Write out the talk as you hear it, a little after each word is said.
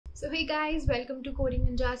So hey guys, welcome to Coding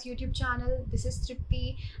Ninja's YouTube channel. This is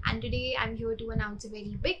Tripti and today I'm here to announce a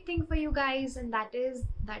very big thing for you guys, and that is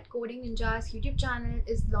that Coding Ninja's YouTube channel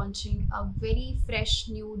is launching a very fresh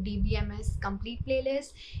new DBMS complete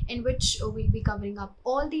playlist in which we'll be covering up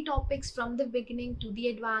all the topics from the beginning to the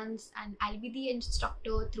advanced, and I'll be the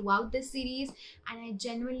instructor throughout this series, and I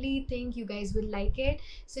genuinely think you guys will like it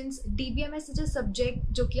since DBMS is a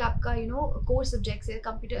subject जो कि आपका core subjects है,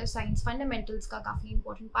 computer science fundamentals का काफी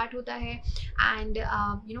important part होता है, and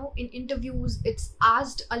in interviews it's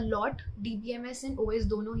asked a lot. DBMS and OS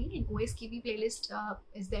दोनों ही, in OS की भी playlist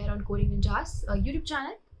is there on Coding Ninja's YouTube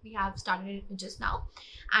channel. We have started it just now,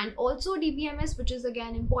 and also DBMS, which is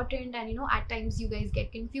again important, and at times you guys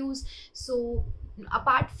get confused. So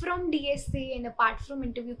apart from DSA and apart from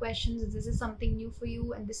interview questions, this is something new for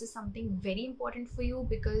you, and this is something very important for you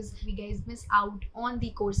because we guys miss out on the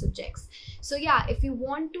core subjects. So yeah, if you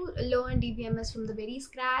want to learn DBMS from the very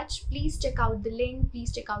scratch, please check out the link,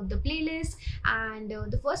 please check out the playlist, and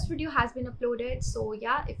the first video has been uploaded. So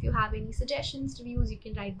yeah, if you have any suggestions, reviews, you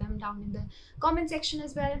can write them down in the comment section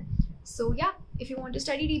as well. So yeah, if you want to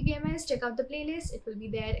study DBMS, check out the playlist. It will be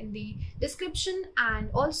there in the description, and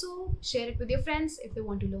also share it with your friends if they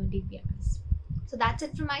want to learn DBMS. So that's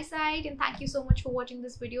it from my side, and thank you so much for watching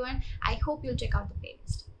this video, and I hope you'll check out the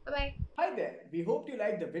playlist. Bye-bye. Hi there, we hope you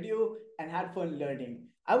liked the video and had fun learning.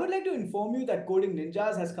 I would like to inform you that Coding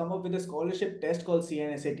Ninjas has come up with a scholarship test called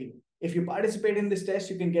CNSAT. If you participate in this test,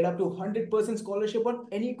 you can get up to 100% scholarship on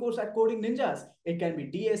any course at Coding Ninjas. It can be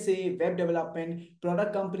DSA, web development,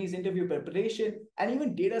 product companies interview preparation, and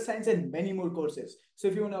even data science and many more courses. So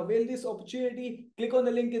if you want to avail this opportunity, click on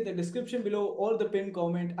the link in the description below or the pinned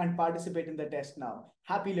comment and participate in the test now.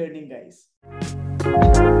 Happy learning, guys.